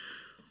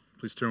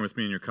Please turn with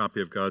me in your copy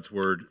of God's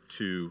Word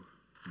to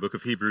the book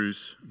of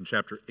Hebrews in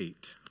chapter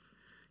 8.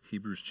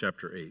 Hebrews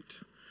chapter 8.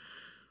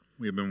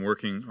 We have been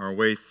working our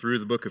way through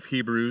the book of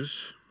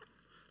Hebrews.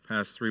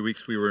 Past 3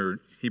 weeks we were in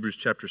Hebrews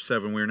chapter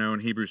 7. We are now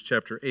in Hebrews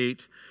chapter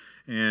 8.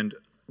 And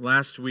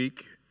last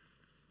week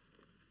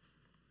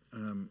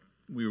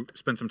we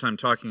spent some time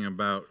talking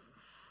about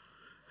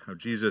how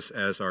Jesus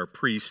as our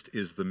priest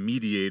is the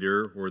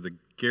mediator or the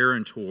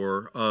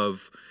guarantor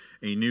of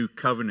a new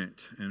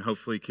covenant. And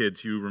hopefully,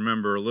 kids, you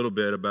remember a little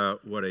bit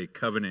about what a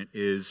covenant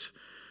is.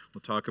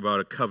 We'll talk about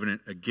a covenant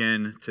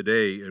again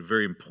today, a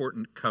very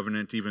important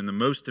covenant, even the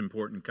most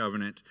important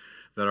covenant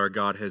that our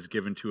God has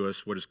given to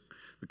us, what is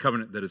the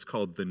covenant that is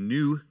called the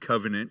New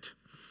Covenant.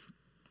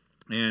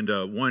 And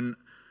one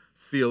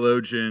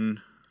theologian,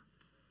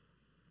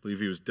 I believe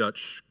he was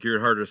Dutch,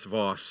 Gerhardus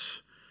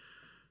Voss,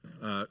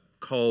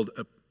 called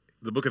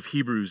the book of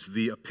Hebrews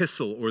the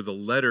epistle or the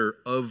letter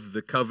of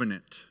the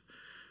covenant,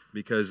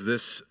 because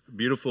this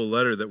beautiful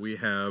letter that we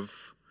have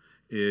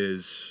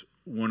is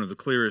one of the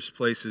clearest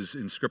places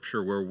in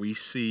Scripture where we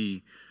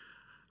see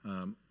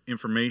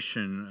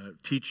information,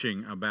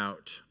 teaching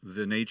about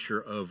the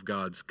nature of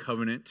God's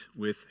covenant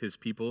with His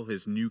people,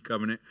 His new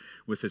covenant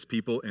with His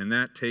people, and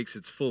that takes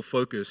its full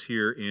focus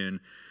here in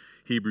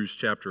Hebrews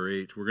chapter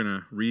 8. We're going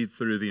to read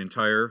through the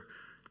entire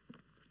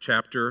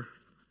chapter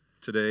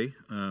today,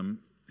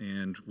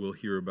 and we'll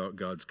hear about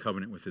God's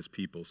covenant with His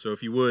people. So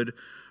if you would,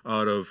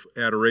 out of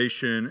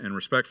adoration and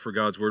respect for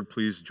God's Word,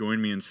 please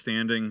join me in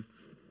standing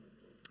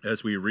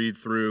as we read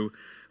through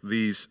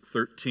these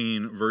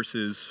 13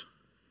 verses.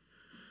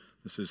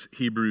 This is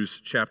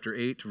Hebrews chapter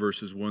 8,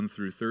 verses 1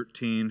 through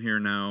 13. Hear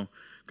now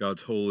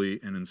God's holy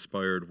and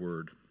inspired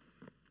Word.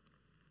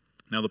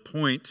 Now the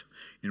point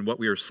in what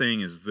we are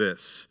saying is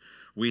this: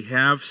 we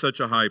have such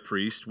a high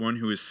priest, one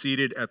who is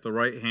seated at the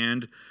right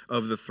hand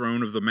of the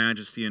throne of the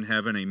majesty in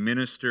heaven, a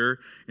minister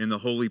in the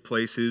holy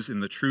places, in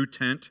the true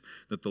tent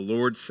that the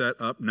Lord set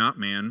up, not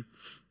man.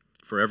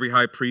 For every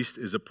high priest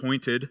is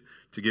appointed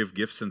to give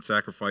gifts and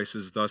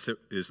sacrifices. Thus it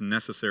is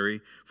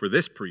necessary for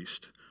this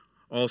priest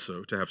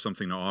also to have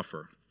something to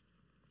offer.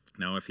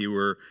 Now if he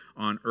were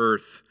on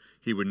earth,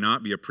 he would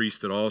not be a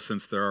priest at all,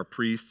 since there are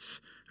priests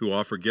who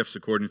offer gifts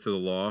according to the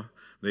law.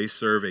 They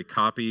serve a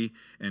copy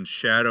and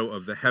shadow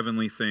of the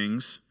heavenly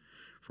things.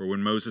 For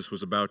when Moses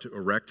was about to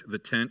erect the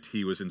tent,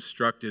 he was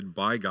instructed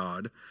by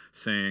God,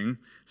 saying,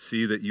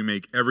 "See that you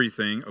make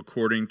everything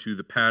according to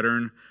the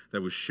pattern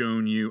that was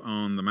shown you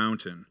on the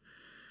mountain."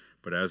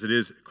 But as it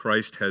is,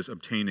 Christ has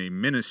obtained a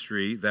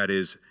ministry that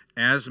is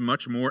as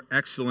much more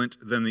excellent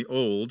than the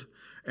old,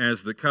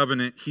 as the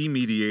covenant he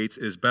mediates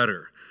is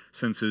better,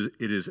 since it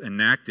is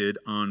enacted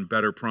on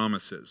better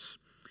promises.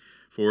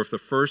 For if the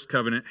first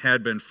covenant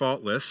had been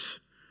faultless,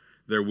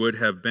 there would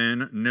have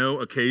been no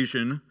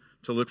occasion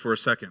to look for a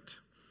second.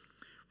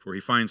 For he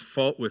finds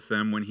fault with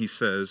them when he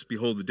says,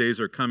 "Behold, the days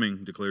are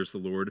coming, declares the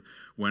Lord,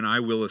 when I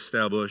will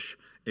establish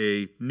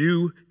a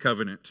new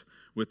covenant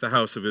with the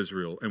house of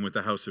Israel and with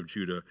the house of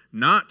Judah,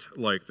 not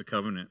like the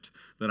covenant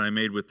that I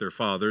made with their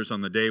fathers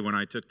on the day when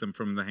I took them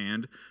from the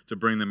hand to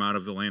bring them out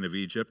of the land of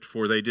Egypt.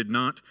 For they did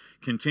not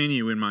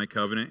continue in my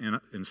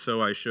covenant, and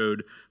so I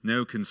showed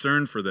no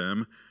concern for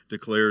them,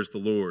 declares the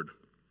Lord.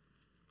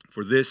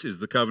 For this is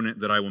the covenant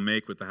that I will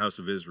make with the house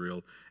of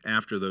Israel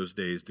after those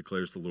days,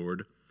 declares the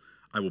Lord.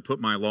 I will put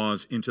my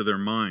laws into their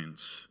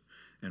minds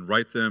and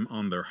write them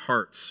on their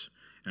hearts,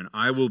 and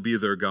I will be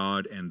their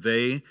God, and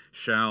they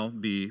shall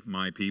be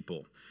my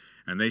people.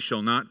 And they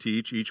shall not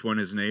teach each one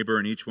his neighbor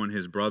and each one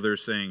his brother,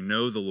 saying,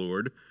 Know the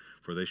Lord,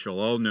 for they shall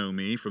all know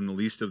me, from the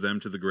least of them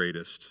to the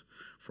greatest.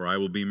 For I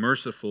will be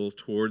merciful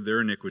toward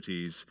their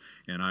iniquities,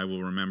 and I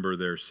will remember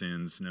their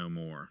sins no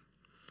more.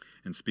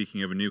 And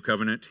speaking of a new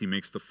covenant, he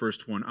makes the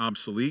first one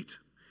obsolete,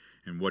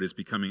 and what is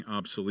becoming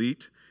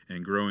obsolete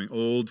and growing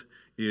old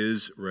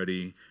is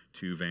ready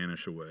to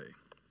vanish away.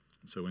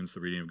 So ends the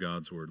reading of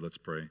God's word. Let's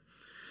pray.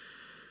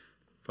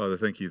 Father,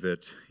 thank you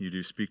that you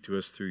do speak to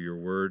us through your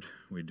word.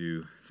 We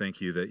do thank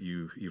you that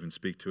you even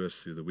speak to us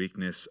through the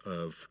weakness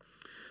of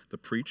the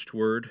preached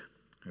word.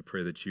 I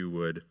pray that you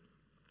would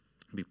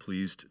be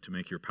pleased to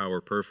make your power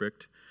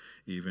perfect,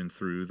 even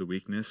through the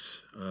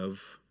weakness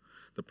of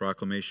the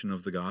proclamation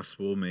of the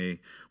gospel. May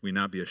we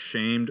not be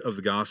ashamed of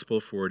the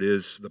gospel, for it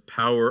is the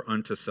power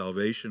unto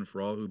salvation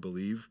for all who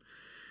believe.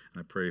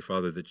 And I pray,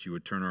 Father, that you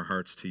would turn our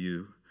hearts to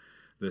you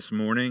this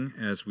morning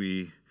as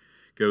we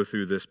go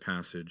through this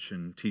passage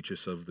and teach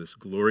us of this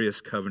glorious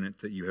covenant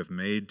that you have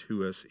made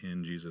to us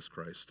in Jesus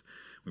Christ.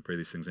 We pray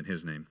these things in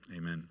his name.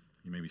 Amen.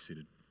 You may be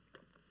seated.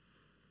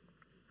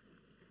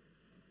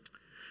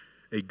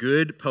 A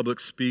good public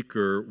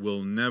speaker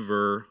will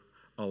never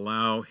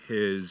allow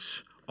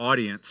his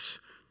audience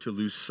to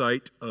lose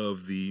sight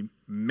of the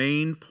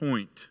main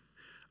point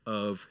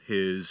of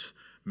his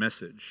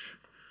message.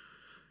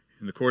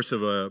 In the course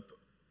of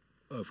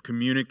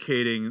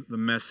communicating the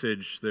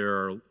message, there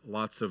are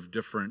lots of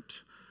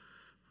different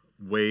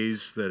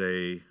ways that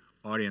a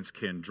audience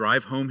can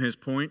drive home his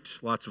point,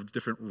 lots of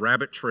different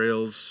rabbit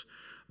trails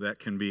that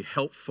can be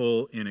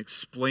helpful in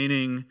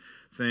explaining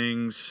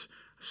things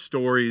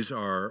Stories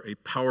are a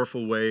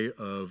powerful way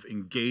of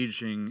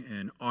engaging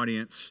an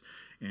audience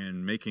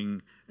and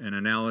making an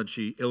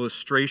analogy.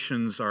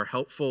 Illustrations are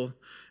helpful,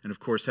 and of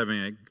course, having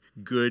a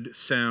good,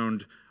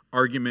 sound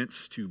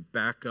arguments to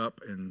back up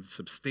and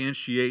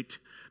substantiate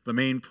the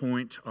main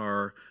point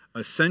are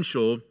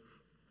essential,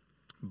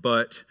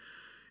 but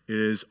it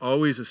is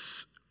always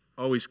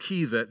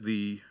key that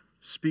the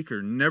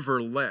speaker never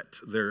let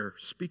their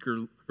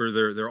speaker or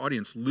their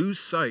audience lose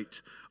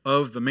sight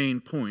of the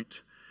main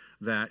point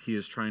that he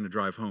is trying to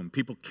drive home.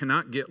 People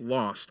cannot get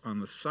lost on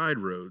the side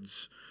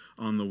roads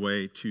on the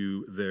way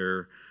to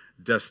their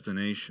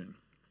destination.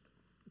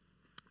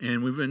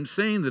 And we've been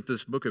saying that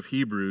this book of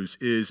Hebrews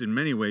is in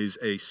many ways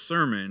a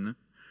sermon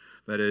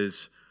that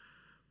is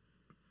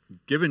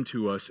given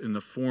to us in the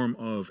form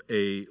of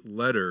a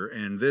letter.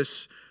 And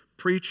this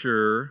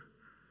preacher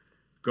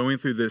going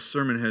through this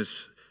sermon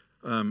has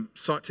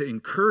sought to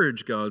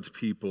encourage God's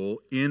people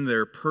in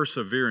their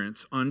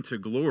perseverance unto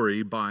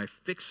glory by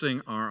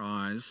fixing our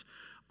eyes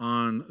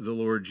on the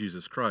Lord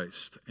Jesus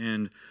Christ.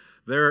 And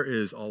there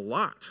is a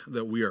lot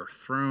that we are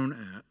thrown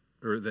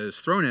at, or that is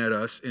thrown at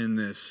us in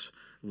this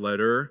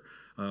letter.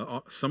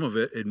 Some of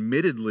it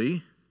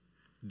admittedly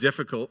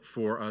difficult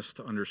for us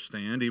to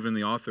understand. Even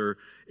the author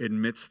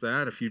admits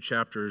that a few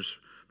chapters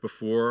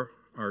before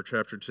our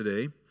chapter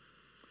today.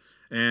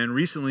 And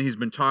recently he's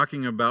been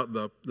talking about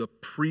the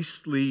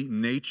priestly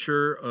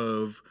nature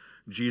of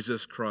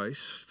Jesus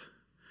Christ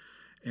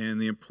and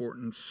the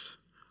importance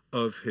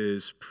of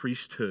his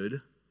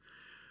priesthood.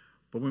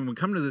 But when we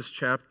come to this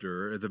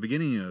chapter, at the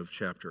beginning of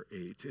chapter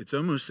 8, it's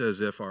almost as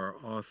if our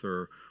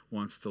author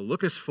wants to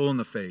look us full in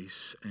the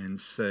face and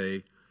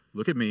say,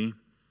 look at me.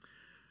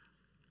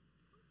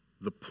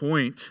 The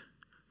point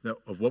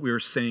of what we were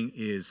saying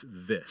is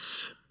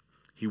this.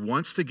 He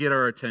wants to get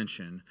our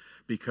attention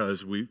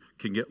because we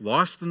can get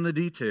lost in the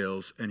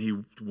details, and he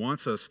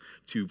wants us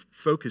to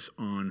focus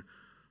on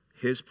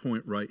his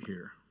point right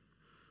here.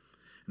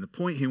 And the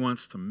point he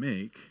wants to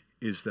make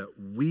is that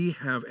we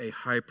have a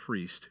high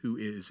priest who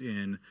is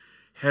in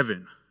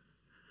heaven.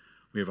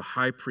 We have a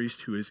high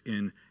priest who is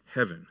in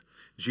heaven.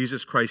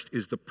 Jesus Christ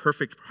is the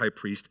perfect high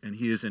priest, and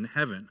he is in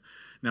heaven.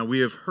 Now, we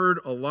have heard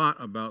a lot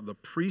about the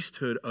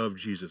priesthood of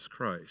Jesus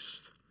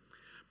Christ,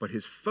 but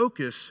his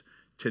focus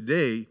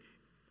today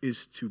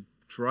is to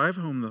drive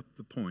home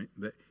the point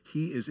that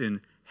he is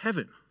in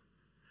heaven,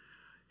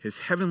 his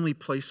heavenly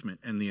placement,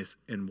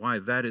 and why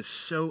that is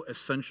so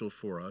essential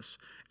for us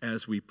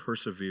as we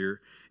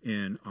persevere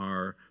in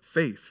our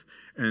faith.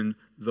 And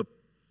the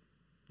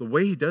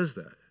way he does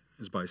that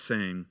is by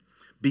saying,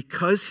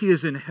 because he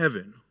is in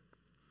heaven,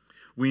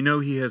 we know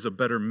he has a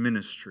better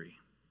ministry.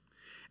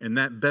 And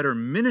that better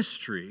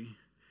ministry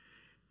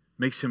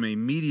makes him a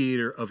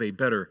mediator of a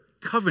better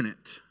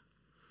covenant.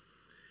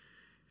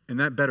 And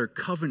that better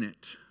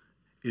covenant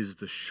is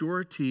the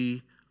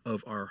surety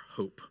of our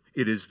hope.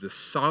 It is the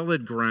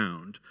solid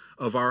ground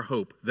of our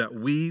hope that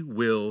we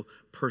will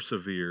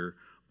persevere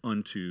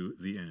unto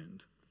the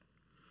end.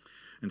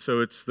 And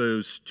so it's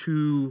those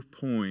 2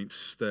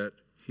 points that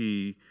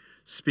he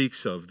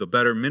speaks of, the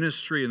better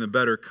ministry and the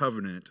better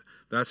covenant.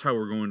 That's how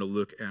we're going to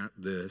look at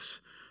this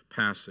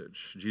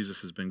passage.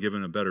 Jesus has been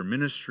given a better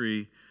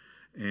ministry,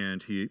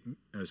 and he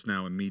is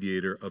now a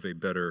mediator of a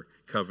better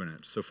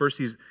covenant. So first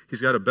he's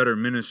got a better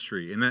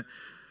ministry,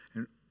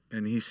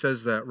 and he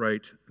says that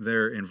right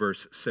there in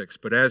verse 6.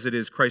 But as it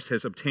is, Christ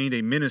has obtained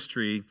a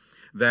ministry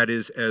that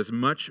is as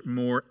much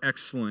more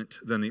excellent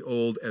than the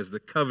old as the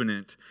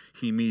covenant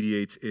he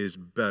mediates is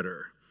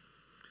better.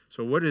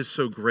 So what is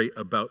so great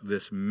about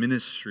this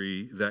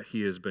ministry that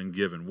he has been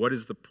given? What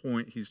is the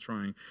point he's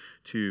trying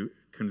to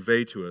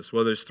convey to us?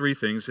 Well, there's 3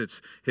 things.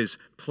 It's his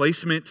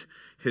placement,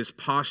 his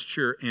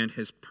posture, and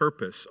his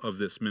purpose of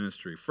this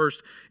ministry.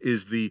 First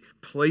is the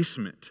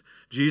placement.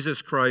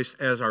 Jesus Christ,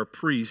 as our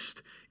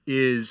priest,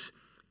 is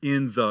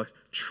in the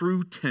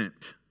true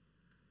tent,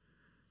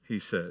 he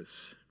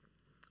says.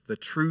 The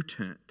true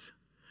tent.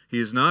 He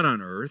is not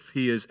on earth.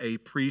 He is a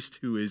priest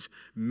who is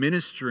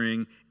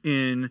ministering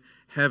in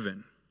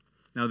heaven.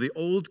 Now, the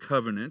old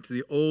covenant,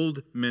 the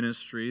old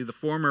ministry, the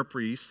former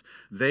priests,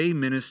 they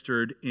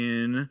ministered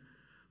in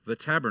the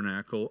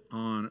tabernacle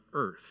on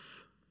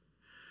earth.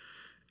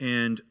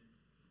 And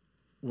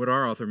what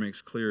our author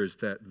makes clear is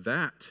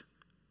that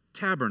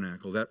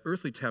tabernacle, that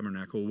earthly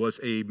tabernacle, was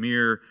a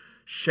mere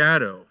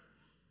shadow,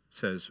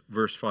 says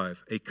verse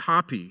 5, a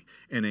copy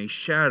and a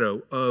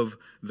shadow of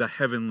the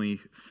heavenly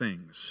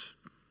things.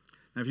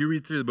 Now, if you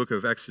read through the book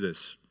of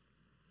Exodus,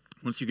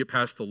 once you get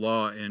past the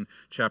law in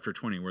chapter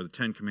 20, where the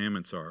 10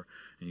 Commandments are,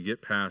 and you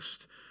get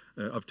past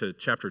up to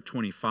chapter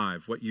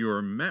 25, what you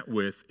are met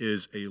with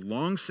is a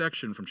long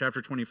section from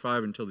chapter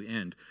 25 until the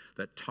end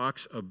that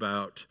talks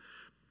about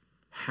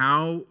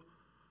how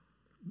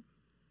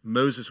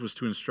Moses was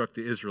to instruct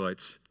the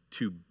Israelites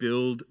to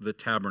build the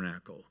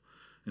tabernacle.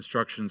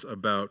 Instructions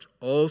about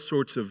all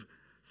sorts of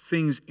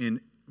things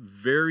in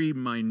very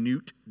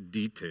minute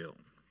detail.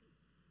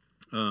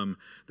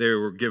 They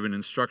were given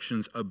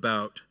instructions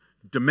about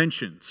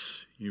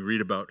dimensions. You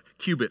read about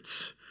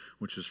cubits,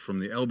 which is from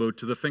the elbow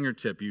to the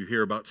fingertip. You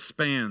hear about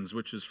spans,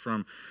 which is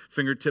from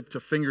fingertip to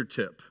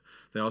fingertip.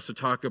 They also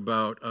talk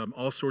about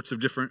all sorts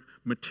of different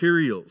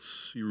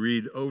materials. You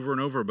read over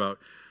and over about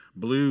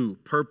blue,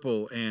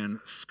 purple, and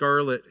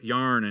scarlet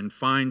yarn and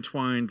fine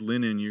twined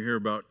linen. You hear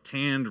about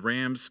tanned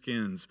ram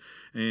skins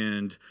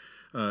and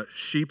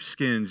sheep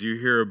skins. You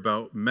hear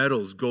about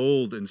metals,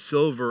 gold and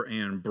silver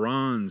and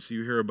bronze.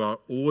 You hear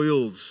about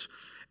oils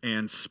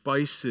and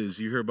spices.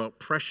 You hear about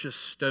precious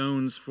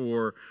stones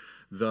for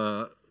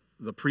the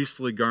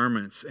priestly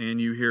garments.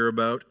 And you hear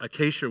about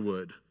acacia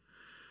wood.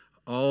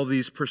 All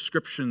these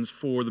prescriptions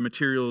for the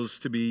materials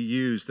to be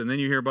used. And then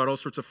you hear about all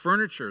sorts of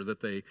furniture that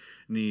they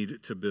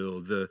need to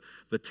build. The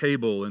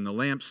table and the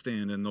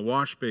lampstand and the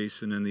wash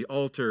basin and the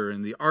altar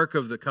and the Ark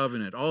of the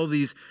Covenant. All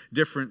these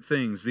different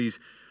things, these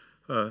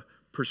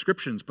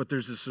prescriptions. But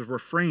there's this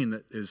refrain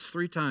that is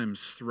 3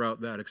 times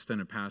throughout that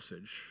extended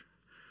passage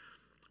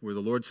where the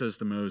Lord says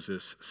to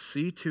Moses,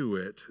 see to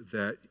it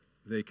that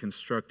they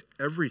construct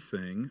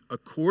everything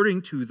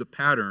according to the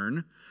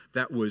pattern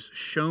that was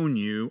shown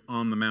you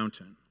on the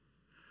mountain.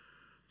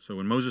 So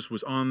when Moses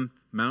was on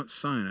Mount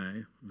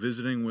Sinai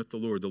visiting with the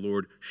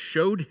Lord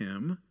showed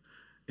him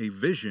a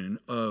vision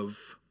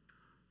of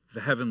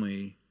the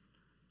heavenly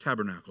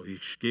tabernacle. He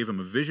gave him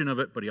a vision of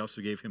it, but he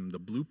also gave him the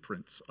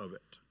blueprints of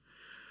it.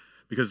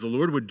 Because the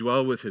Lord would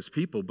dwell with his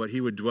people, but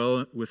he would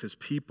dwell with his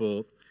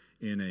people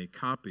in a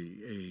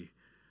copy, a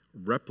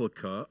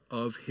replica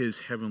of his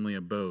heavenly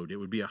abode. It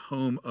would be a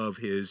home of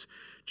his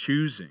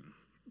choosing.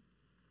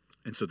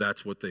 And so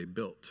that's what they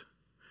built.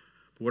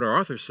 But what our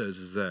author says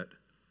is that,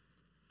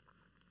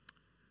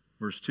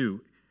 verse 2,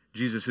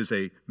 Jesus is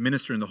a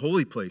minister in the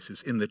holy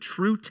places, in the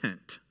true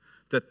tent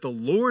that the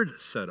Lord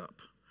set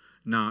up,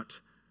 not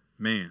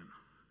man.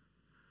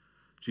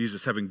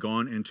 Jesus, having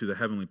gone into the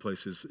heavenly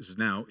places, is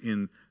now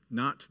in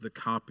not the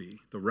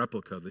copy, the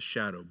replica, the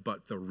shadow,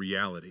 but the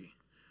reality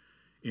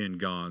in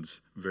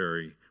God's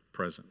very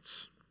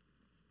presence.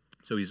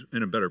 So he's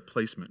in a better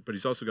placement, but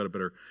he's also got a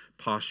better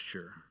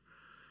posture.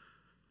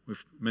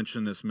 We've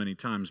mentioned this many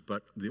times,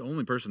 but the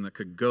only person that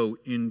could go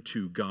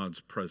into God's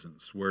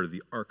presence, where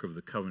the Ark of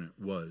the Covenant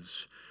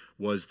was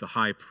the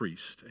high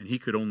priest. And he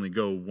could only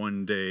go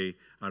one day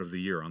out of the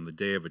year, on the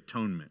Day of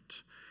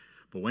Atonement.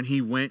 But when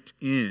he went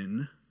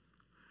in,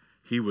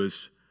 he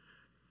was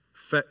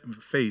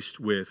faced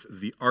with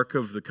the Ark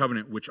of the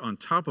Covenant, which on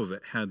top of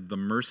it had the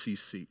mercy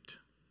seat.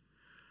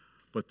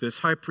 But this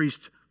high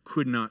priest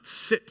could not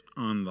sit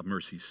on the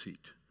mercy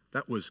seat.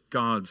 That was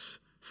God's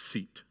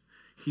seat.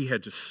 He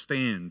had to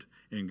stand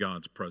in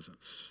God's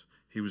presence.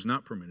 He was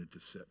not permitted to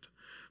sit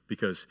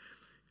because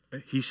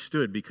he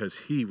stood because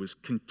he was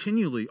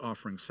continually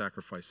offering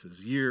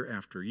sacrifices year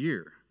after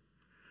year.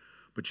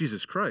 But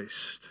Jesus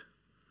Christ,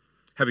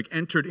 having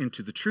entered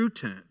into the true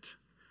tent,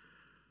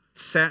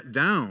 sat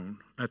down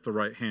at the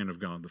right hand of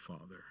God the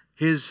Father.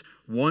 His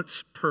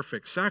once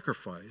perfect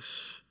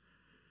sacrifice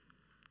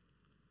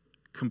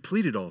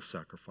completed all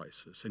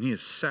sacrifices, and he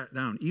has sat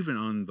down even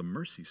on the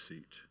mercy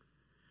seat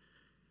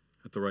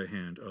at the right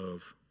hand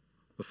of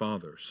the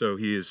Father. So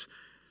he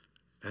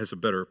has a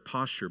better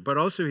posture, but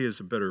also he has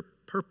a better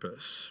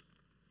purpose.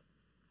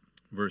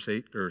 Verse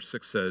 8 or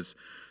 6 says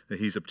that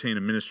he's obtained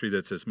a ministry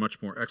that's as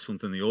much more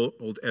excellent than the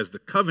old as the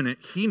covenant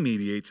he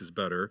mediates is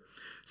better,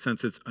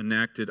 since it's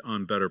enacted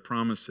on better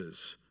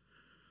promises.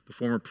 The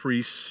former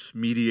priests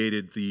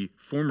mediated the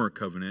former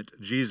covenant.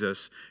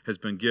 Jesus has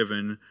been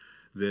given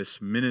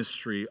this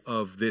ministry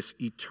of this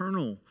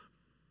eternal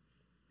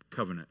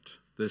covenant,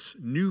 this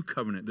new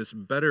covenant, this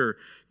better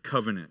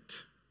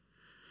covenant.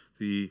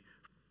 The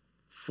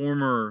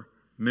former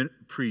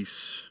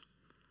priests,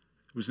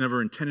 it was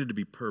never intended to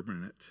be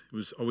permanent. It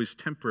was always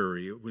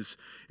temporary. It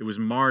was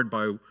marred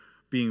by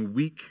being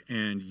weak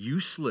and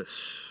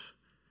useless.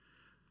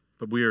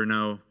 But we are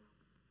now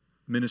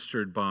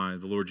ministered by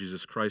the Lord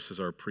Jesus Christ as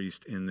our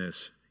priest in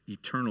this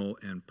eternal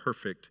and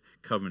perfect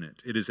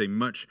covenant. It is a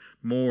much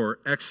more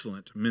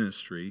excellent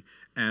ministry,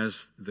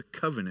 as the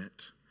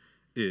covenant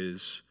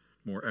is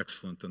more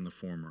excellent than the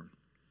former.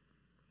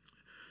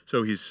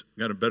 So he's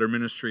got a better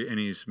ministry and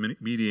he's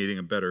mediating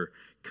a better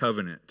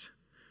covenant.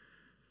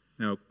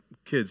 Now,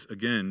 kids,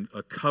 again,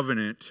 a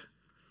covenant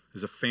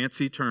is a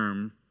fancy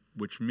term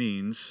which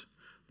means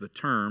the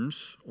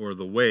terms or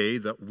the way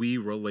that we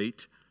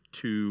relate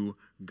to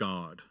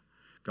God.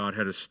 God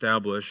had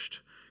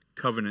established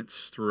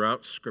covenants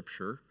throughout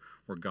Scripture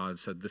where God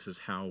said this is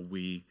how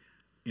we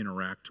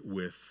interact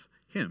with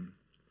him.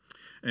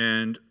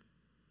 And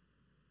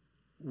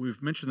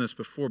we've mentioned this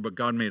before, but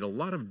God made a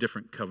lot of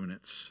different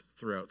covenants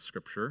throughout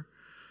Scripture.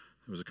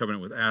 There was a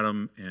covenant with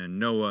Adam and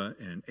Noah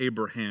and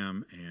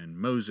Abraham and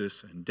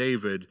Moses and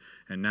David,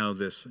 and now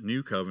this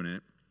new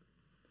covenant.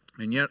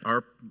 And yet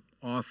our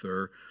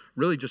author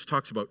really just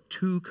talks about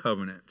 2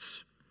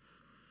 covenants.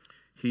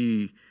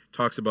 He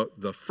talks about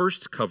the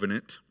first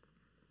covenant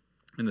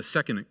and the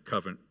second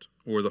covenant,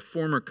 or the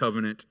former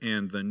covenant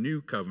and the new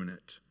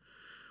covenant,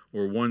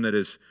 or one that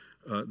is,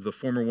 the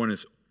former one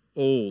is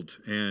old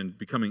and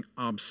becoming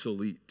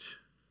obsolete,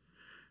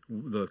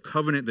 the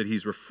covenant that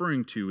he's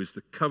referring to is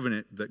the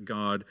covenant that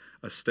God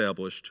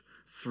established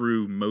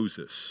through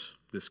Moses,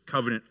 this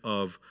covenant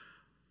of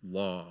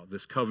law,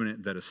 this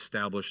covenant that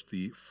established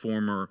the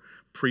former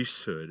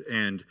priesthood.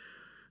 And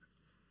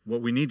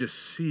what we need to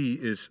see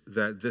is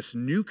that this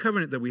new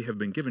covenant that we have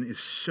been given is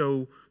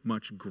so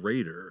much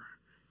greater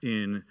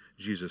in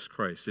Jesus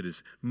Christ. It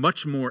is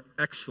much more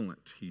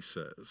excellent, he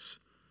says.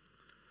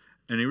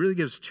 And he really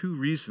gives two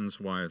reasons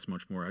why it's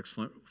much more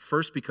excellent.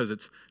 First, because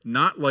it's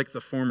not like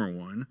the former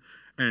one.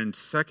 And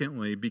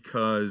secondly,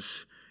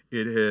 because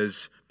it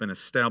has been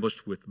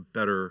established with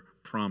better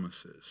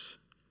promises.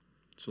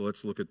 So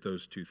let's look at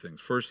those two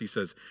things. First, he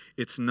says,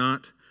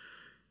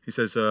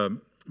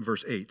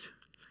 verse 8,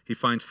 he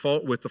finds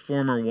fault with the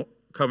former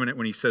covenant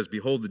when he says,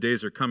 behold, the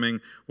days are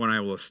coming when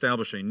I will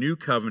establish a new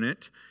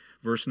covenant.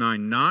 Verse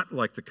 9, not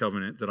like the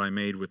covenant that I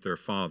made with their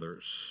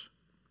fathers.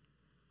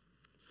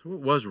 So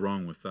what was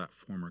wrong with that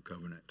former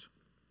covenant?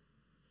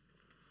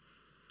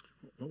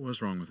 What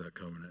was wrong with that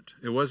covenant?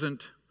 It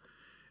wasn't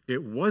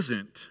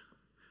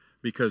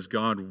because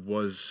God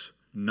was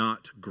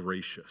not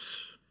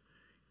gracious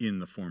in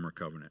the former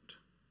covenant.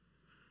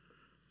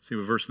 See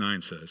what verse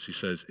 9 says. He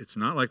says, it's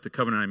not like the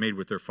covenant I made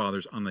with their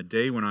fathers on the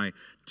day when I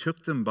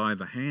took them by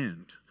the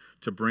hand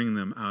to bring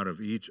them out of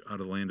the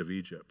land of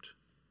Egypt.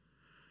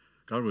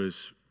 God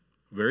was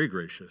very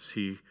gracious.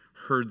 He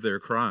heard their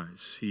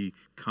cries. He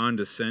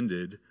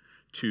condescended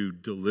to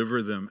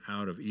deliver them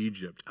out of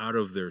Egypt, out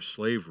of their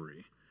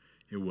slavery.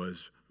 It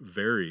was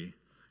very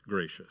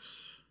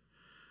gracious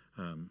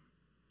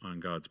on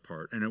God's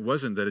part. And it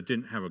wasn't that it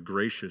didn't have a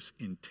gracious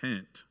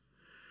intent.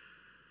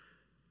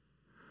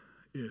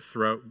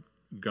 Throughout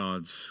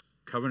God's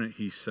covenant,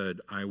 he said,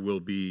 I will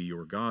be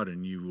your God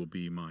and you will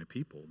be my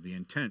people. The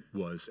intent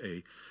was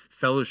a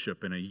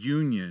fellowship and a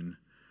union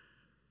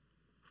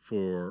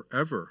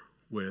forever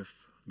with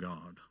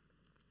God.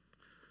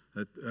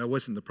 That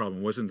wasn't the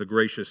problem. It wasn't the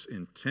gracious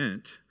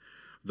intent.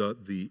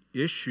 The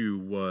issue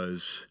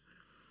was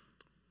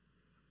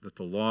that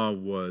the law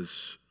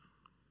was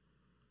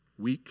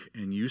weak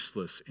and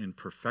useless in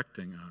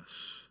perfecting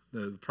us.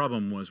 The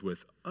problem was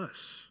with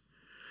us.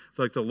 It's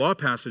like the law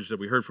passage that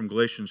we heard from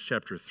Galatians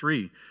chapter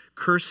 3,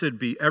 cursed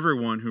be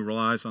everyone who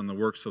relies on the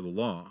works of the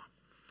law.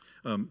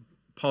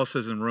 Paul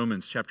says in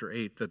Romans chapter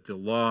 8 that the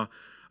law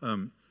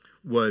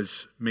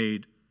was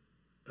made,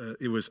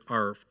 it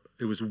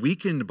was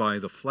weakened by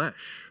the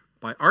flesh,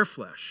 by our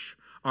flesh.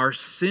 Our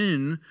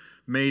sin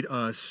made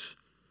us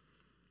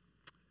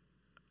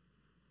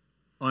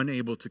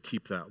unable to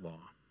keep that law.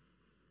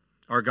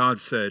 Our God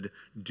said,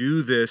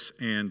 do this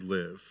and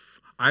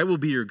live. I will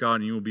be your God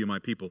and you will be my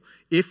people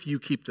if you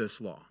keep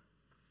this law.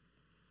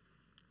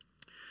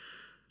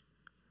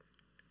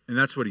 And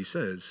that's what he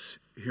says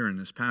here in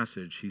this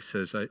passage. He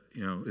says,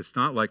 it's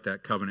not like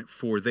that covenant,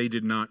 for they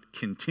did not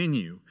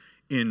continue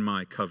in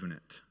my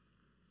covenant.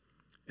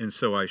 And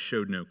so I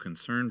showed no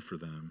concern for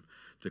them,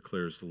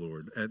 declares the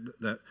Lord.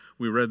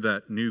 We read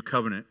that new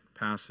covenant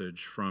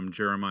passage from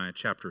Jeremiah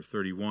chapter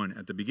 31.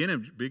 At the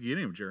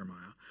beginning of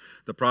Jeremiah,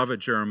 the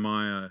prophet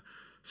Jeremiah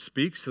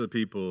speaks to the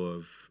people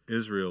of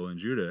Israel and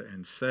Judah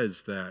and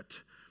says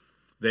that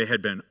they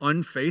had been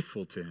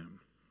unfaithful to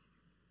him.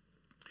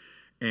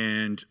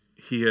 And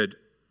he had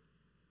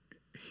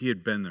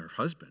been their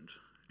husband,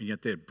 and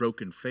yet they had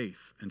broken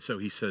faith. And so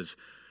he says,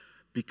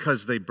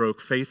 because they broke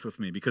faith with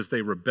me, because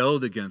they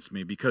rebelled against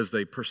me, because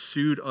they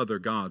pursued other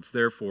gods,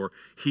 therefore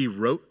he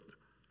wrote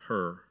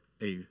her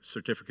a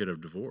certificate of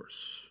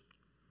divorce.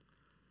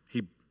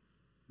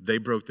 They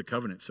broke the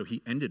covenant, so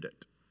he ended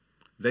it.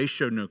 They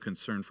showed no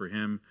concern for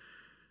him.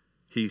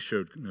 He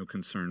showed no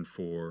concern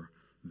for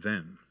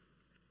them.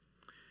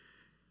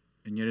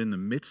 And yet in the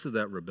midst of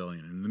that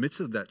rebellion, in the midst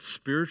of that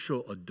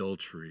spiritual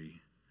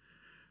adultery,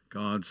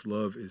 God's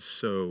love is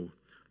so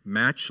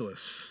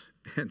matchless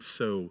and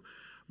so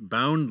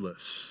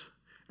boundless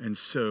and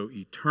so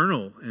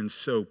eternal and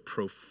so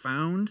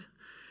profound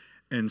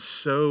and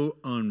so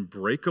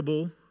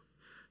unbreakable,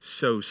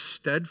 so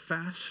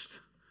steadfast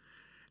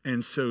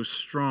and so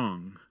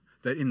strong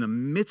that in the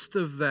midst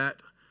of that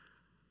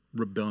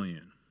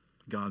rebellion,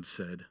 God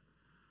said,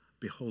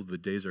 behold, the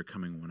days are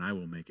coming when I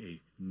will make a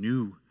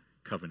new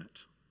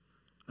covenant.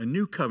 A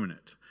new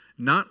covenant,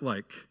 not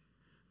like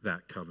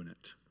that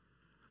covenant,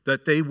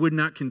 that they would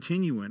not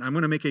continue in. I'm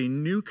going to make a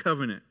new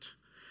covenant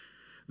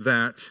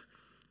that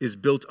is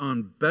built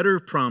on better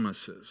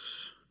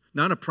promises,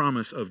 not a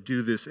promise of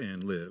do this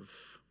and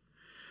live,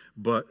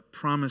 but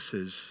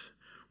promises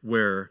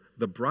where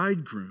the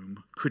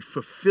bridegroom could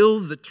fulfill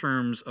the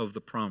terms of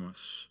the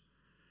promise,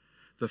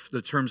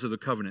 the terms of the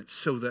covenant,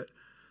 so that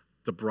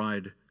the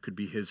bride could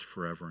be his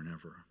forever and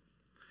ever.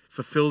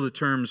 Fulfill the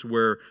terms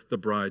where the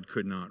bride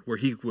could not, where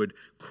he would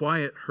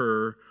quiet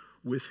her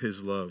with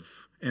his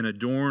love and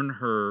adorn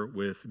her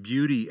with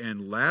beauty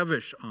and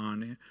lavish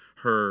on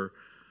her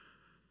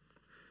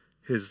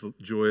his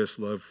joyous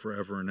love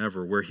forever and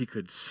ever, where he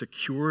could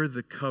secure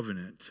the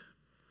covenant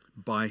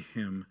by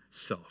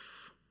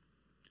himself.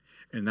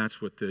 And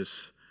that's what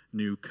this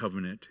new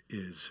covenant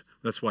is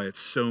That's why it's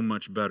so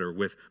much better,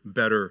 with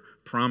better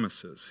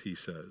promises, he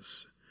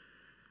says.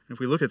 And if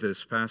we look at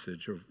this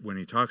passage of when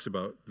he talks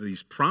about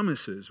these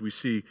promises, we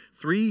see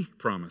three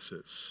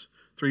promises,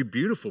 three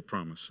beautiful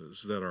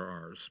promises that are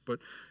ours. But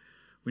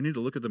we need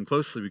to look at them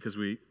closely because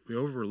we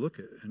overlook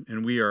it.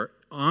 And we are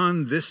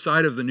on this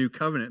side of the new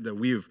covenant that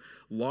we have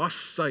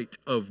lost sight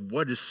of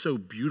what is so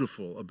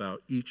beautiful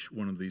about each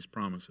one of these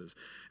promises.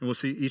 And we'll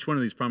see each one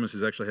of these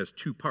promises actually has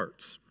two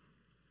parts.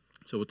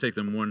 So we'll take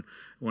them one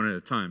at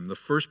a time. The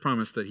first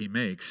promise that he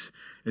makes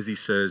is he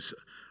says,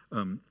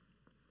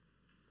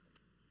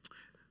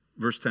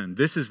 verse 10,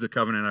 "This is the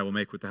covenant I will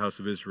make with the house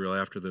of Israel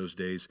after those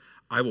days.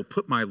 I will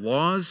put my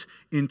laws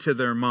into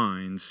their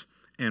minds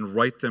and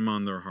write them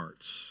on their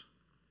hearts."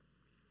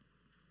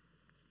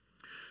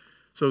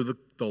 So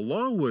the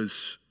law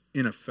was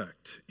in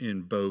effect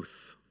in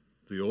both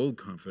the old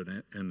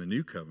covenant and the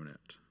new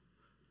covenant.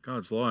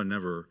 God's law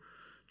never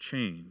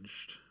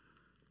changed.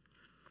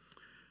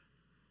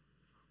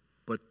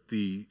 But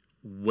the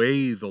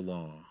way the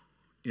law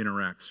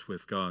interacts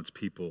with God's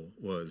people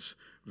was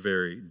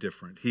very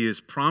different. He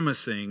is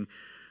promising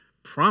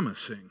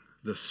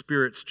the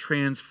Spirit's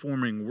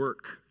transforming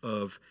work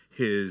of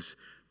his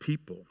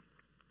people.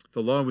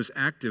 The law was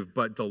active,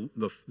 but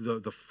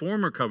the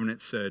former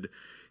covenant said,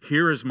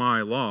 "Here is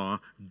my law,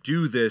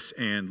 do this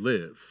and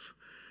live."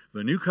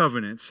 The new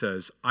covenant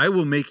says, "I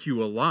will make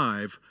you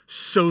alive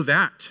so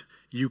that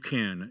you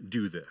can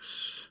do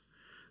this."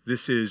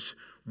 This is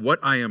what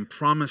I am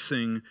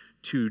promising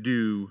to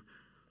do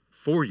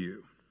for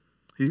you.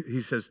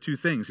 He says two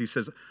things. He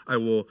says, I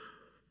will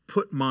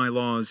put my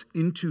laws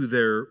into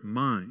their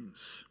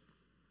minds.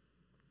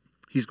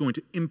 He's going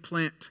to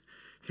implant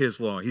his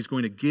law. He's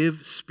going to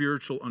give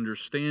spiritual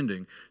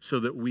understanding so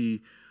that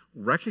we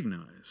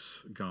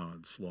recognize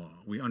God's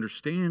law. We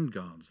understand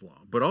God's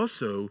law. But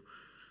also,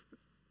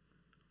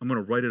 I'm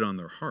going to write it on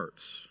their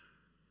hearts.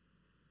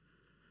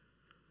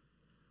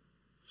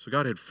 So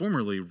God had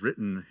formerly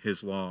written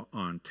his law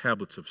on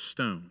tablets of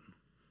stone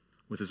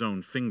with his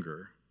own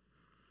finger.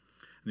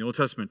 And the Old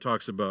Testament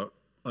talks about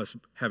us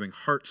having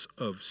hearts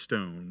of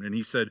stone. And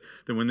he said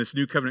that when this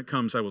new covenant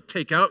comes, I will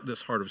take out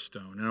this heart of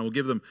stone and I will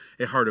give them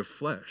a heart of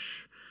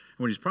flesh. And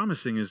what he's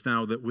promising is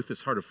now that with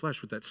this heart of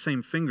flesh, with that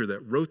same finger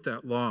that wrote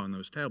that law on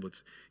those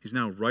tablets, he's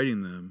now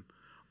writing them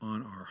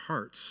on our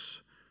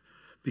hearts.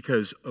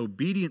 Because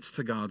obedience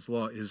to God's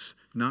law is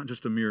not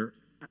just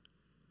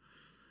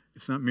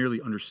it's not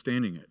merely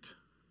understanding it.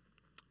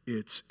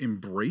 It's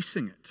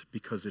embracing it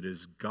because it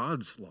is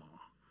God's law.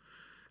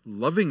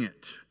 Loving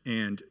it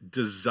and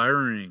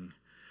desiring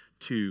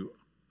to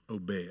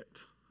obey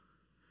it.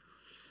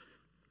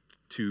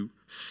 To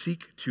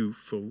seek to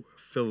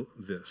fulfill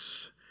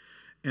this.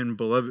 And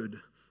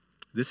beloved,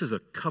 this is a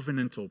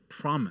covenantal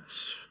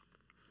promise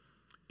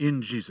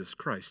in Jesus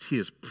Christ. He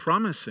is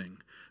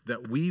promising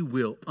that we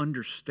will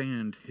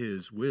understand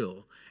his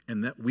will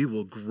and that we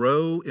will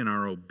grow in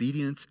our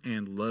obedience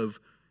and love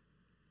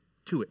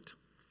to it.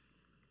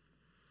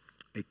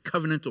 A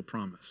covenantal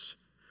promise.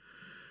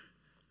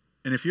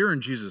 And if you're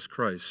in Jesus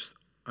Christ,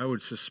 I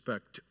would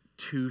suspect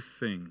two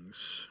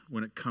things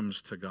when it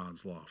comes to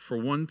God's law. For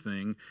one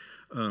thing,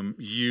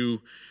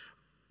 you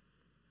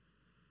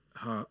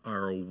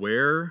are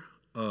aware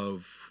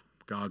of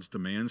God's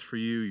demands for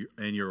you,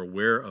 and you're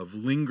aware of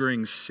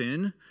lingering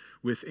sin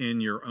within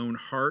your own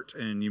heart,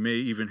 and you may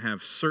even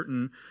have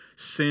certain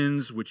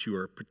sins which you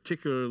are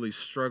particularly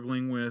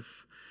struggling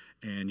with,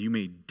 and you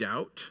may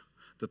doubt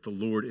that the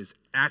Lord is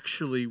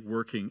actually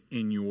working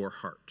in your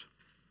heart.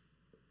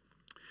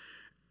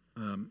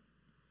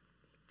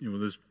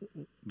 There's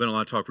been a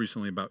lot of talk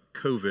recently about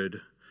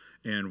COVID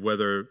and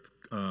whether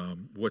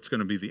what's going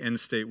to be the end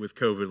state with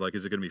COVID. Like,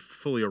 is it going to be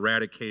fully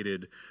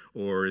eradicated,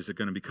 or is it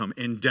going to become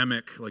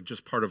endemic, like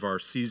just part of our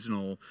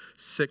seasonal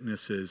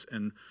sicknesses?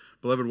 And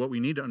beloved, what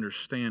we need to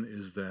understand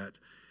is that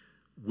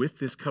with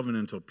this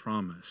covenantal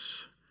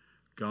promise,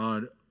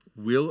 God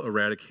will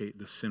eradicate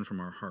the sin from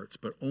our hearts,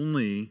 but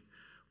only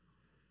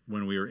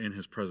when we are in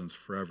his presence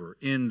forever.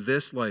 In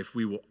this life,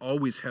 we will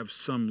always have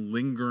some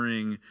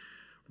lingering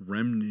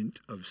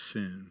remnant of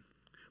sin.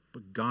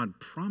 But God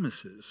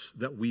promises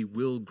that we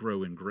will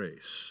grow in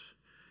grace.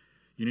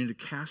 You need to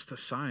cast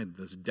aside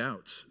those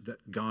doubts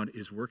that God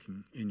is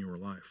working in your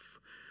life.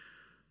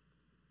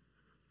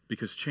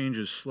 Because change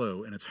is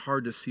slow, and it's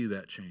hard to see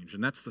that change.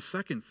 And that's the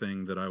second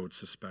thing that I would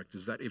suspect,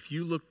 is that if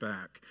you look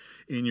back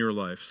in your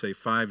life, say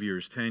 5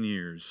 years, 10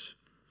 years,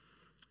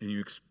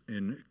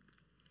 and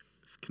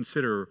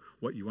consider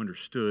what you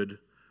understood,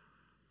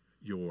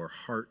 your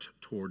heart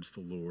towards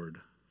the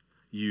Lord,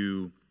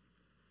 you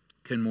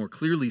can more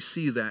clearly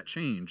see that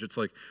change. It's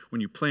like when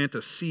you plant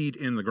a seed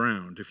in the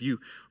ground. If you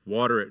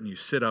water it and you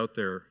sit out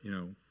there,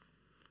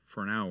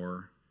 for an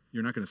hour,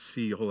 you're not going to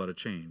see a whole lot of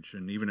change.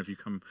 And even if you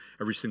come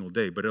every single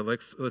day, but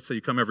let's say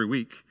you come every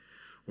week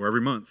or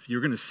every month, you're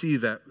going to see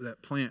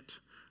that plant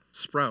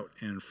sprout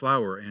and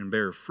flower and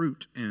bear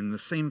fruit. And the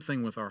same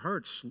thing with our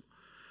hearts,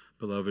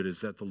 beloved,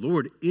 is that the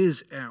Lord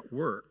is at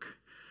work,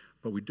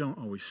 but we don't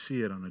always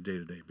see it on a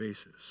day-to-day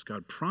basis.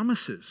 God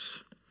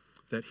promises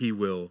that he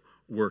will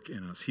work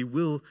in us. He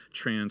will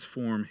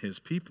transform his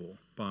people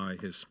by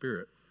his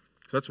Spirit.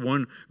 So that's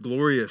one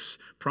glorious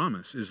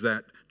promise, is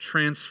that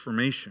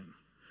transformation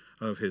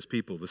of his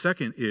people. The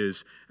second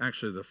is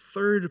actually the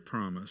third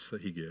promise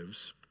that he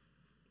gives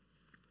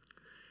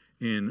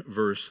in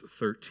verse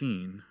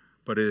 13,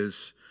 but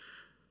is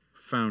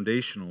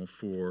foundational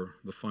for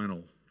the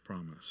final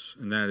promise.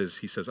 And that is,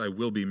 he says, I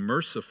will be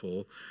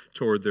merciful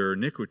toward their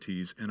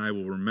iniquities, and I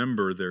will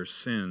remember their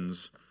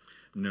sins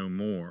no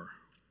more.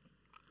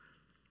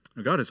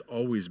 Now, God has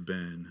always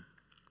been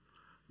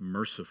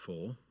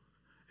merciful,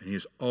 and he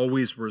has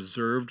always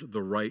reserved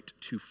the right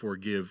to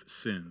forgive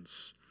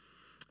sins.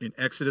 In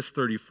Exodus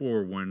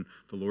 34, when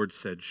the Lord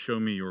said, show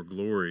me your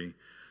glory,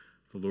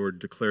 the Lord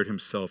declared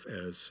himself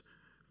as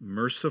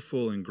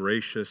merciful and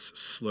gracious,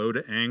 slow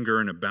to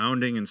anger and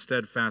abounding in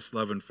steadfast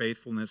love and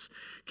faithfulness,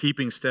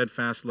 keeping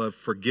steadfast love,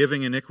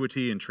 forgiving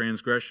iniquity and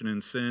transgression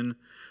and sin,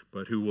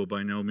 but who will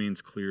by no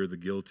means clear the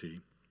guilty.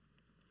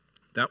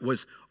 That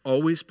was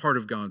always part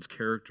of God's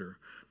character,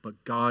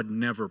 but God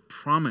never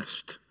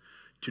promised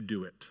to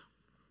do it.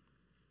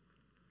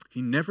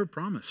 He never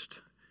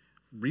promised.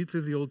 Read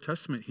through the Old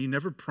Testament. He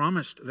never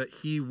promised that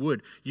he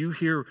would. You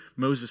hear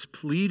Moses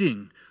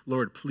pleading,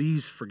 Lord,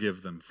 please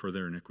forgive them for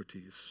their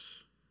iniquities.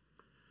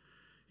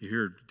 You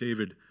hear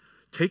David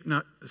take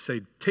not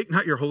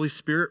your Holy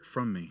Spirit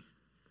from me.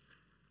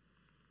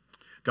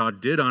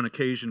 God did on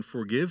occasion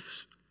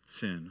forgive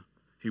sin.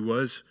 He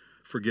was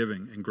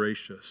forgiving and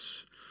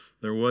gracious.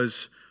 There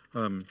was,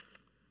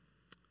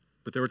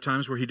 but there were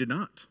times where he did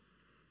not.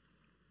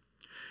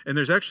 And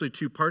there's actually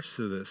two parts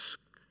to this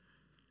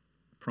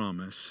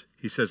promise.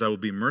 He says, I will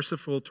be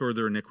merciful toward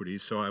their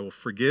iniquities, so I will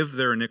forgive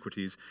their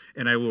iniquities,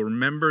 and I will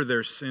remember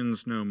their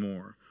sins no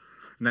more.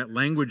 And that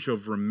language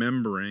of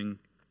remembering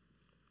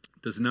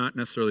does not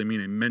necessarily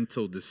mean a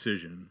mental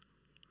decision.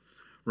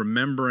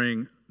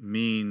 Remembering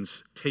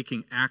means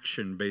taking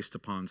action based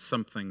upon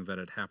something that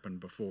had happened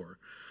before.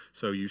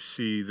 So you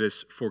see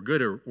this for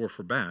good or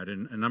for bad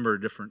in a number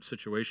of different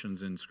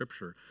situations in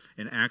Scripture.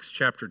 In Acts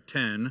chapter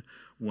 10,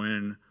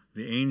 when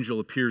the angel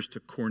appears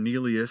to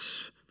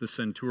Cornelius, the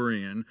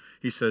centurion,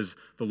 he says,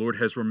 the Lord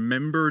has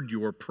remembered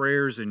your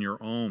prayers and your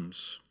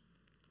alms.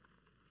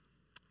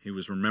 He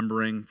was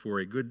remembering for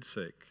a good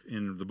sake.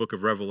 In the book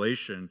of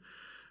Revelation,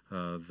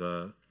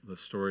 the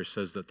story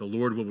says that the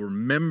Lord will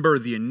remember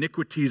the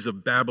iniquities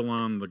of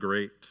Babylon the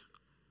Great.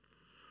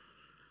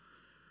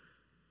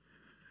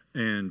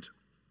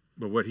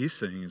 But what he's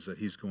saying is that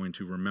he's going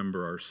to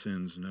remember our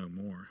sins no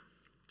more.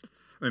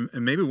 And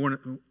maybe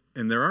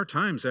and there are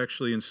times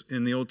actually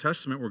in the Old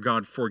Testament where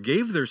God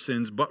forgave their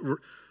sins, but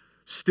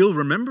still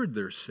remembered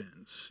their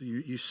sins.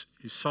 You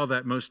saw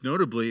that most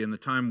notably in the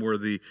time where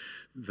the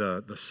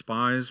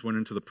spies went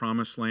into the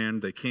promised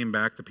land. They came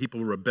back. The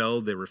people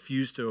rebelled. They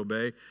refused to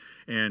obey.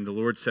 And the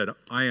Lord said,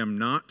 I am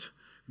not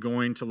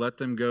going to let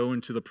them go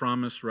into the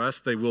promised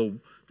rest. They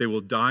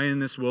will die in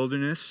this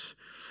wilderness.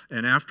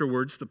 And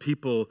afterwards, the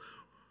people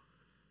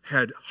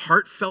had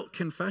heartfelt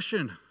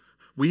confession.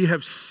 We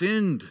have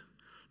sinned.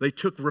 They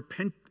took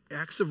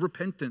acts of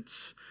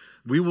repentance.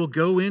 We will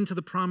go into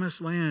the promised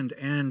land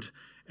and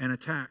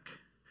attack.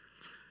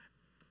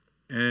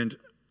 And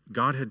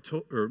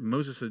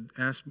Moses had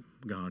asked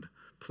God,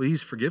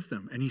 please forgive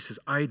them. And he says,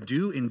 I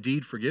do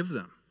indeed forgive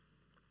them.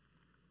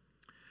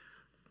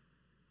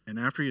 And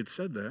after he had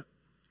said that,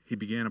 he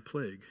began a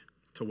plague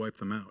to wipe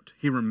them out.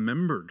 He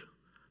remembered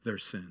their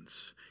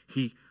sins.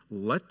 He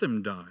let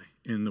them die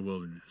in the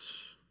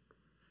wilderness.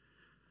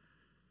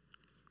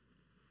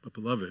 But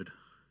beloved,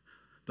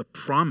 the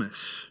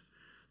promise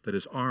that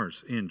is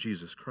ours in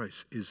Jesus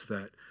Christ is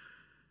that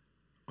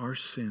our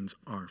sins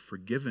are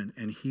forgiven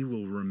and he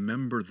will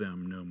remember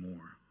them no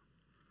more.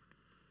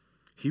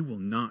 He will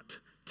not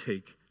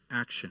take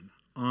action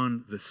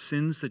on the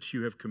sins that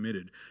you have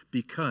committed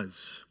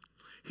because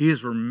he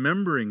is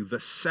remembering the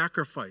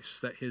sacrifice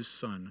that his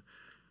Son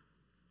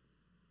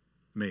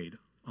made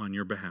on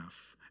your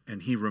behalf.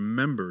 And he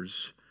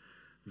remembers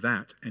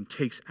that and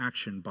takes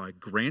action by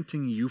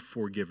granting you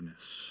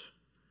forgiveness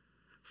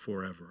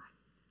forever.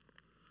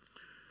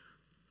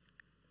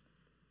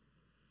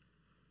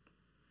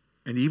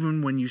 And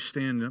even when you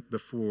stand up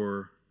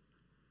before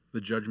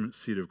the judgment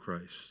seat of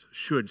Christ,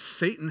 should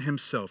Satan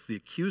himself, the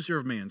accuser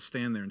of man,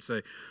 stand there and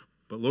say,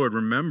 but Lord,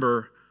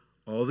 remember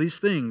all these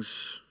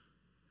things,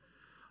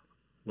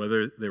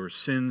 whether they were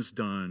sins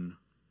done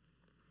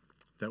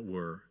that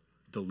were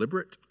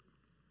deliberate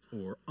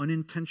or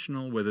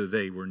unintentional, whether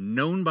they were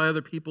known by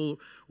other people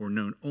or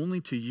known only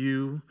to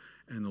you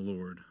and the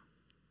Lord,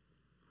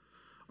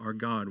 our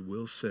God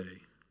will say,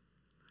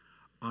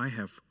 I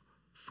have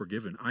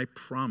forgiven. I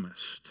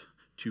promised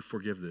to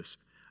forgive this,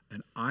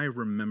 and I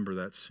remember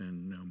that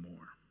sin no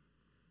more.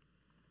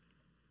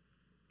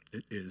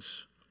 It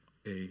is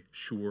a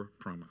sure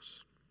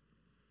promise.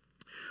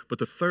 But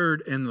the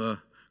third and the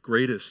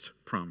greatest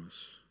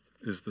promise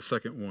is the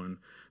second one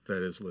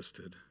that is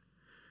listed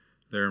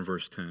there in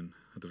verse 10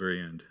 at the very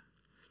end.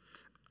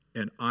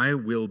 And I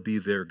will be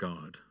their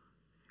God,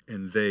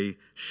 and they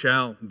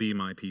shall be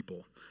my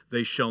people.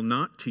 They shall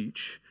not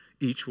teach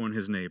each one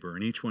his neighbor,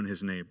 and each one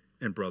his neighbor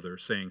and brother,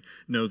 saying,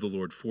 Know the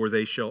Lord, for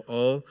they shall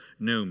all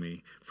know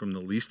me, from the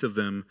least of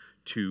them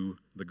to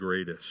the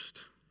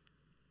greatest.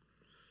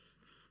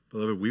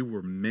 Beloved, we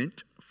were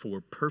meant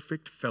for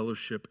perfect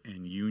fellowship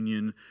and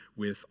union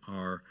with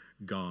our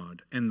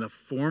God. And the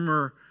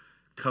former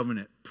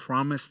covenant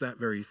promised that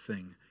very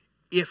thing,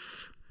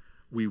 if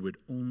we would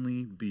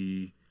only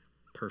be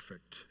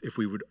perfect, if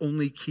we would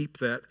only keep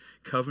that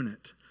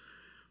covenant.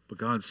 But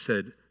God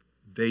said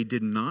they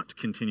did not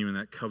continue in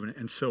that covenant,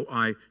 and so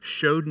I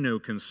showed no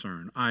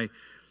concern. I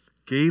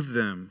gave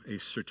them a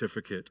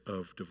certificate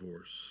of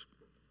divorce.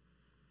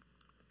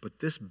 But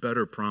this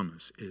better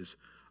promise is,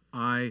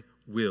 I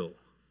will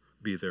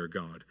be their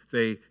God.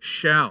 They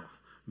shall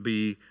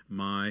be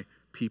my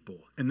people.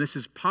 And this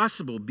is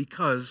possible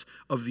because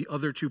of the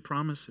other two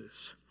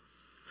promises.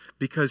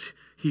 Because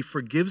he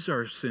forgives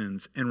our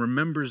sins and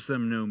remembers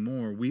them no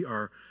more. We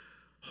are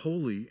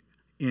holy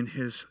in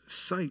his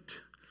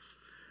sight.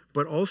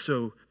 But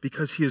also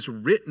because he has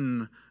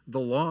written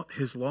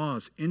his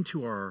laws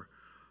into our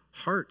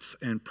hearts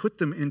and put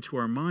them into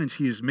our minds.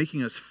 He is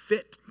making us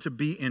fit to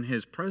be in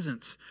his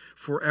presence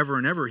forever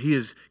and ever. He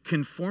is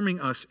conforming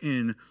us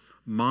in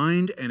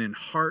mind and in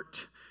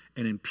heart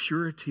and in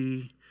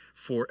purity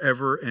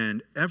forever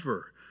and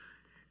ever.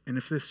 And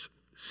if this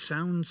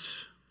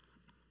sounds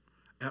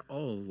at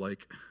all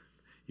like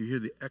you hear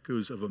the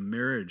echoes of a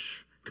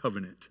marriage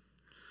covenant,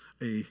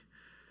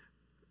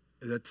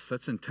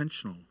 that's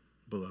intentional,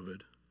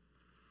 beloved.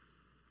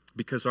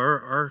 Because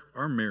our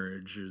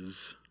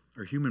marriages,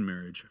 our human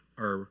marriage,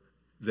 are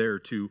there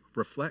to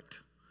reflect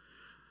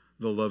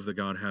the love that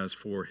God has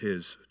for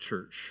his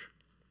church.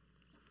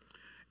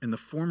 And the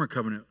former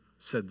covenant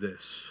said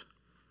this,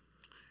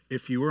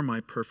 if you are my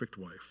perfect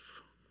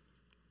wife,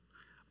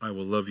 I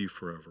will love you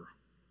forever.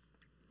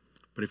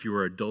 But if you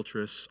are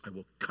adulterous, I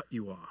will cut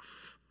you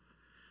off.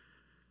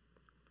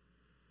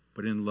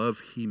 But in love,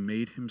 he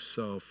made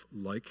himself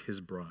like his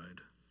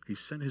bride. He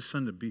sent his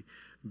son to be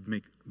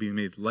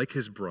made like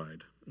his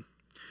bride.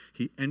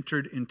 He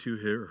entered into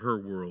her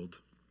world.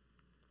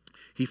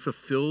 He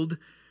fulfilled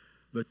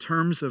the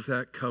terms of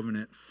that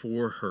covenant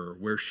for her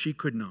where she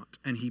could not.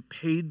 And he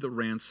paid the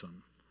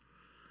ransom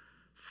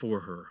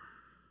for her.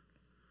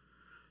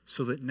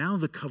 So that now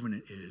the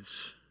covenant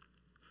is,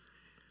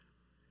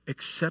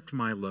 accept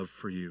my love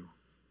for you.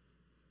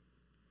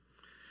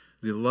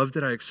 The love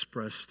that I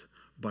expressed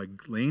by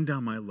laying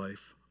down my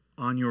life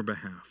on your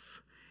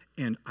behalf.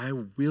 And I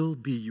will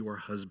be your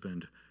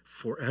husband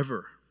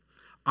forever.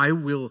 I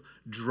will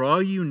draw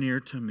you near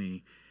to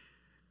me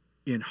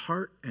in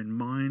heart and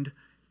mind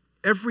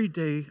every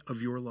day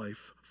of your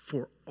life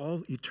for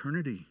all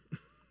eternity.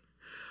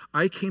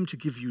 I came to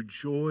give you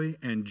joy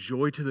and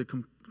joy to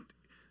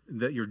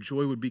that your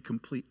joy would be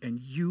complete, and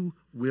you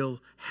will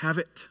have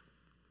it.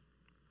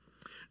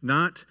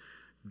 Not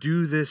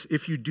do this,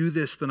 if you do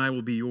this, then I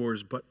will be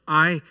yours, but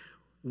I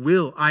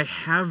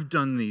have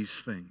done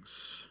these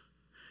things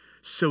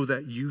so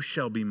that you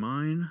shall be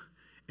mine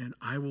and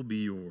I will be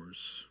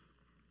yours.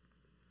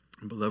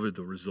 And beloved,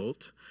 the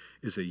result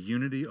is a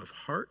unity of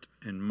heart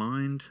and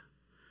mind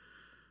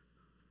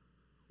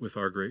with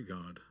our great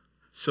God.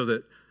 So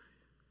that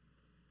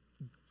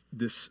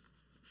this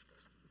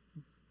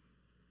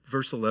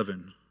verse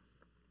 11,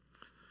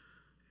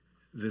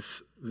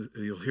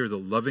 you'll hear the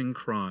loving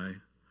cry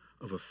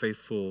of a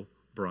faithful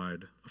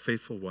bride, a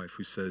faithful wife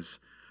who says,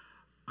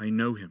 I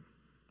know him.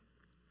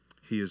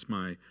 He is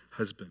my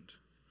husband.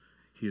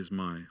 He is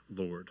my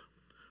Lord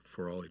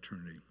for all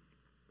eternity.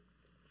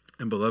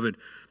 And beloved,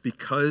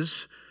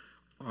 because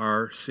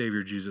our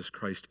Savior Jesus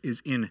Christ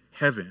is in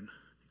heaven,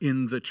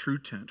 in the true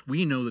tent,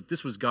 we know that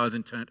this was God's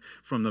intent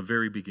from the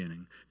very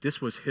beginning. This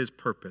was his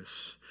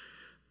purpose.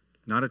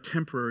 Not a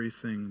temporary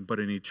thing, but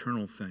an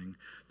eternal thing.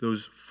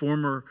 Those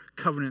former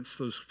covenants,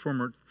 those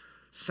former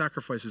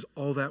sacrifices,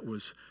 all that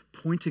was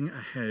pointing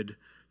ahead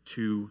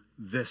to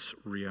this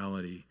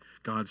reality.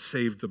 God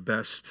saved the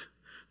best,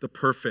 the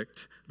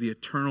perfect, the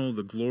eternal,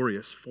 the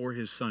glorious for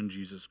his Son,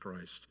 Jesus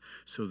Christ,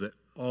 so that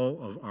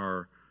all of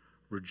our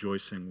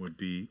rejoicing would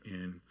be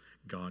in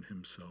God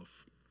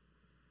himself.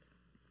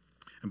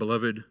 And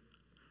beloved,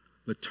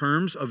 the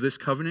terms of this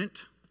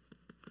covenant,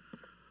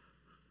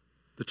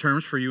 the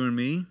terms for you and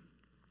me,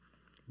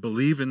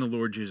 believe in the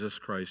Lord Jesus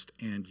Christ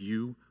and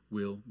you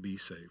will be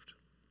saved.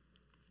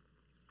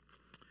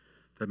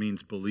 That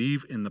means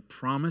believe in the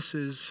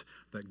promises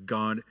that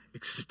God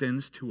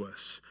extends to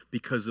us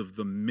because of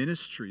the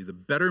ministry, the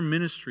better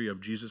ministry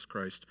of Jesus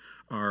Christ,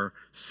 our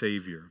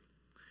Savior.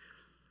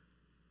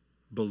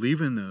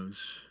 Believe in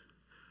those.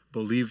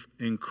 Believe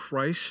in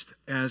Christ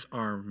as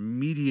our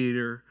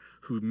mediator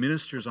who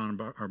ministers on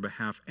our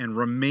behalf, and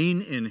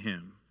remain in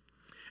him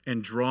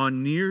and draw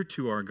near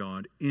to our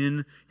God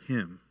in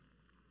him.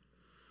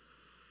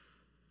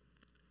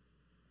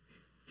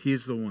 He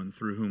is the one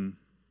through whom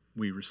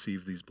we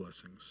receive these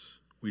blessings.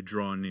 We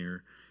draw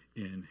near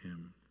in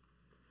him.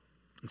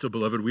 And so,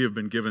 beloved, we have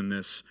been given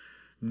this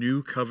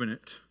new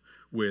covenant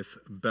with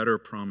better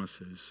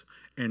promises.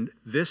 And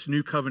this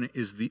new covenant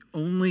is the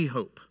only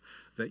hope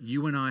that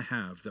you and I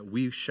have, that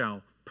we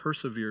shall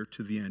persevere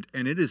to the end.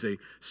 And it is a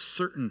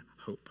certain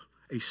hope,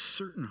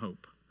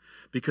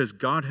 because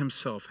God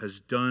himself has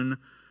done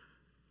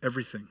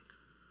everything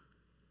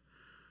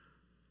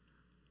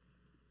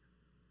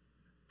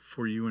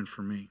for you and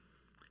for me.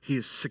 He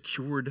has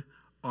secured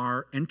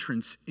our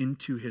entrance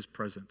into his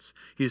presence.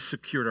 He has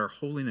secured our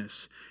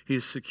holiness. He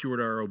has secured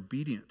our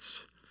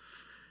obedience.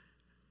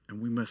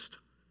 And we must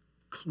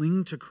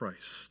cling to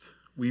Christ.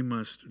 We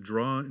must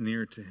draw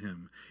near to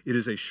him. It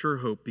is a sure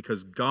hope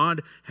because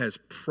God has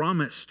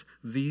promised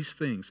these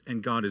things,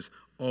 and God is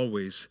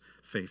always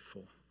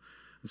faithful.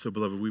 And so,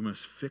 beloved, we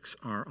must fix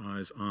our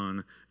eyes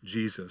on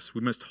Jesus.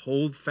 We must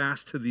hold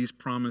fast to these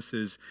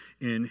promises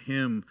in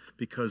him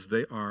because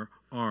they are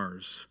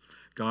ours.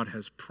 God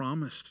has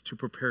promised to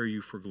prepare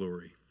you for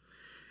glory.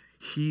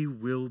 He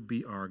will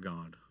be our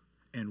God,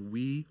 and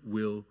we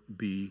will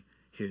be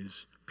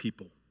his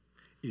people.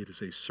 It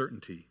is a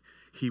certainty.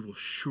 He will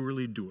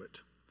surely do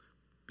it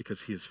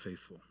because he is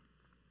faithful.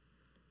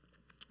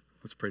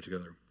 Let's pray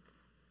together.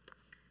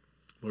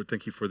 Lord,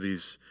 thank you for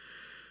these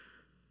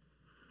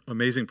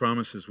amazing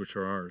promises which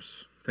are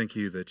ours. Thank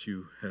you that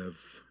you have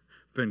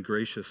been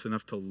gracious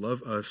enough to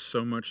love us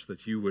so much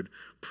that you would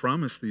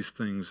promise these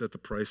things at the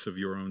price of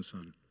your own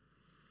Son.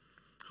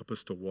 Help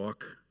us to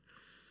walk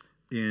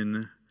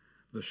in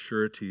the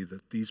surety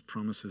that these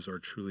promises are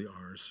truly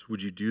ours.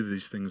 Would you do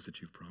these things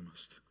that you've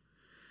promised?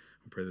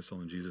 We pray this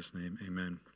all in Jesus' name. Amen.